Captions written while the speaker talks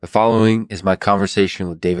The following is my conversation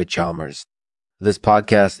with David Chalmers. This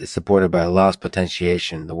podcast is supported by Laos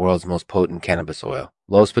Potentiation, the world's most potent cannabis oil.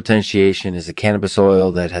 Laos Potentiation is a cannabis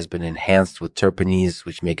oil that has been enhanced with terpenes,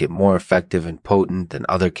 which make it more effective and potent than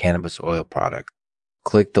other cannabis oil products.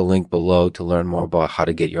 Click the link below to learn more about how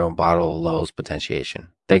to get your own bottle of Laos Potentiation.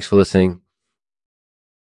 Thanks for listening.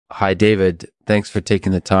 Hi, David. Thanks for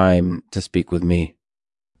taking the time to speak with me.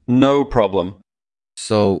 No problem.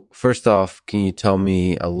 So, first off, can you tell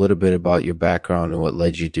me a little bit about your background and what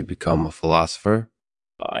led you to become a philosopher?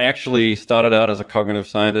 I actually started out as a cognitive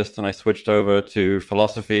scientist and I switched over to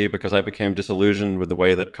philosophy because I became disillusioned with the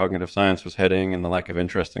way that cognitive science was heading and the lack of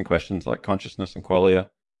interest in questions like consciousness and qualia.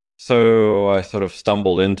 So I sort of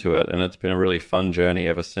stumbled into it, and it's been a really fun journey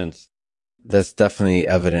ever since. That's definitely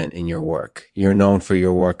evident in your work. You're known for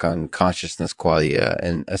your work on consciousness qualia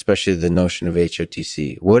and especially the notion of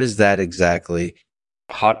HOTC. What is that exactly?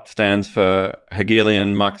 HOT stands for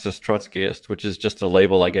Hegelian Marxist Trotskyist, which is just a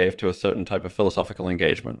label I gave to a certain type of philosophical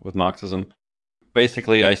engagement with Marxism.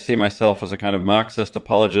 Basically, I see myself as a kind of Marxist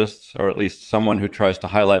apologist, or at least someone who tries to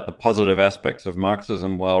highlight the positive aspects of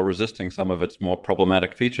Marxism while resisting some of its more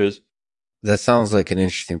problematic features. That sounds like an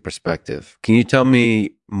interesting perspective. Can you tell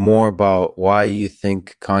me more about why you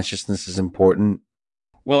think consciousness is important?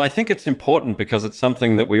 Well, I think it's important because it's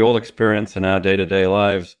something that we all experience in our day-to-day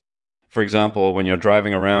lives. For example, when you're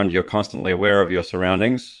driving around, you're constantly aware of your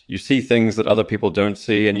surroundings. You see things that other people don't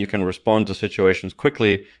see, and you can respond to situations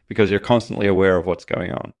quickly because you're constantly aware of what's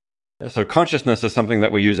going on. So consciousness is something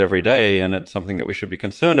that we use every day, and it's something that we should be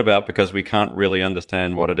concerned about because we can't really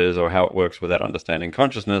understand what it is or how it works without understanding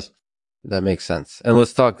consciousness. That makes sense. And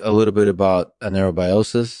let's talk a little bit about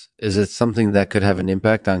anaerobiosis. Is it something that could have an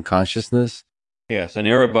impact on consciousness? Yes,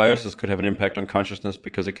 anaerobiosis could have an impact on consciousness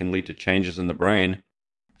because it can lead to changes in the brain.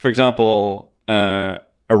 For example,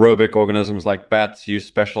 aerobic organisms like bats use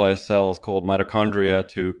specialized cells called mitochondria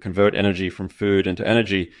to convert energy from food into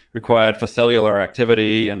energy required for cellular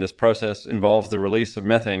activity, and this process involves the release of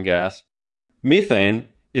methane gas. Methane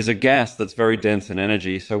is a gas that's very dense in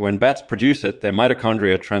energy, so when bats produce it, their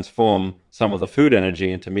mitochondria transform some of the food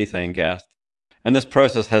energy into methane gas. And this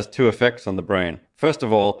process has two effects on the brain. First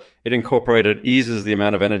of all, it eases the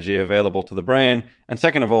amount of energy available to the brain. And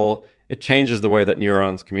second of all, it changes the way that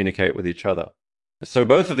neurons communicate with each other. So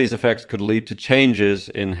both of these effects could lead to changes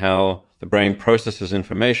in how the brain processes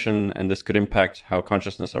information, and this could impact how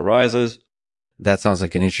consciousness arises. That sounds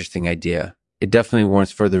like an interesting idea. It definitely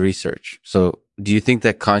warrants further research. So do you think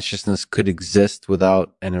that consciousness could exist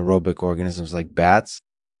without anaerobic organisms like bats?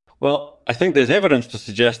 Well, I think there's evidence to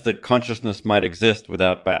suggest that consciousness might exist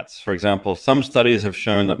without bats. For example, some studies have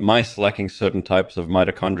shown that mice lacking certain types of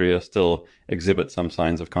mitochondria still exhibit some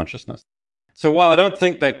signs of consciousness. So while I don't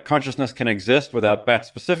think that consciousness can exist without bats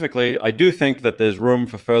specifically, I do think that there's room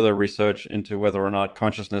for further research into whether or not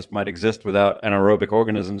consciousness might exist without anaerobic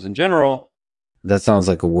organisms in general. That sounds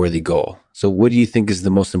like a worthy goal. So what do you think is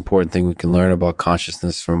the most important thing we can learn about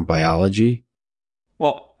consciousness from biology?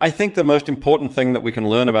 Well, I think the most important thing that we can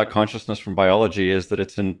learn about consciousness from biology is that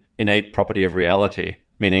it's an innate property of reality,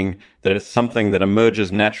 meaning that it's something that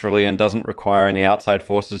emerges naturally and doesn't require any outside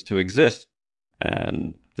forces to exist.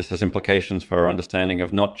 And this has implications for our understanding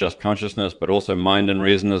of not just consciousness, but also mind and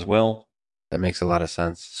reason as well. That makes a lot of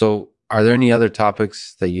sense. So are there any other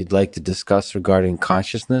topics that you'd like to discuss regarding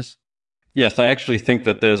consciousness? Yes, I actually think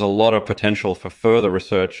that there's a lot of potential for further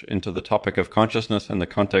research into the topic of consciousness in the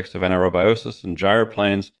context of anaerobiosis and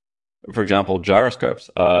gyroplanes. For example, gyroscopes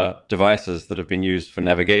are devices that have been used for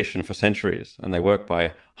navigation for centuries, and they work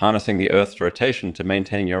by harnessing the Earth's rotation to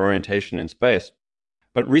maintain your orientation in space.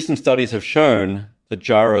 But recent studies have shown that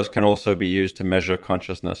gyros can also be used to measure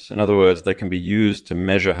consciousness. In other words, they can be used to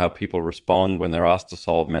measure how people respond when they're asked to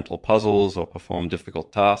solve mental puzzles or perform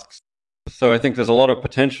difficult tasks. So I think there's a lot of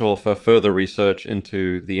potential for further research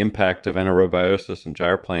into the impact of anaerobiosis and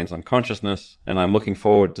gyroplanes on consciousness, and I'm looking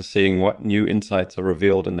forward to seeing what new insights are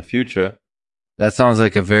revealed in the future. That sounds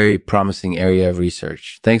like a very promising area of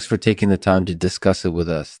research. Thanks for taking the time to discuss it with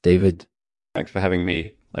us, David. Thanks for having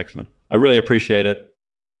me, Lexman. I really appreciate it.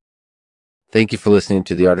 Thank you for listening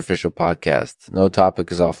to the Artificial Podcast. No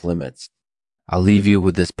topic is off limits. I'll leave you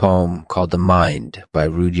with this poem called The Mind by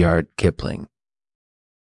Rudyard Kipling.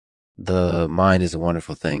 The mind is a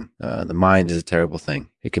wonderful thing. The mind is a terrible thing.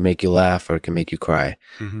 It can make you laugh or it can make you cry.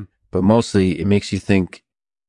 But mostly it makes you think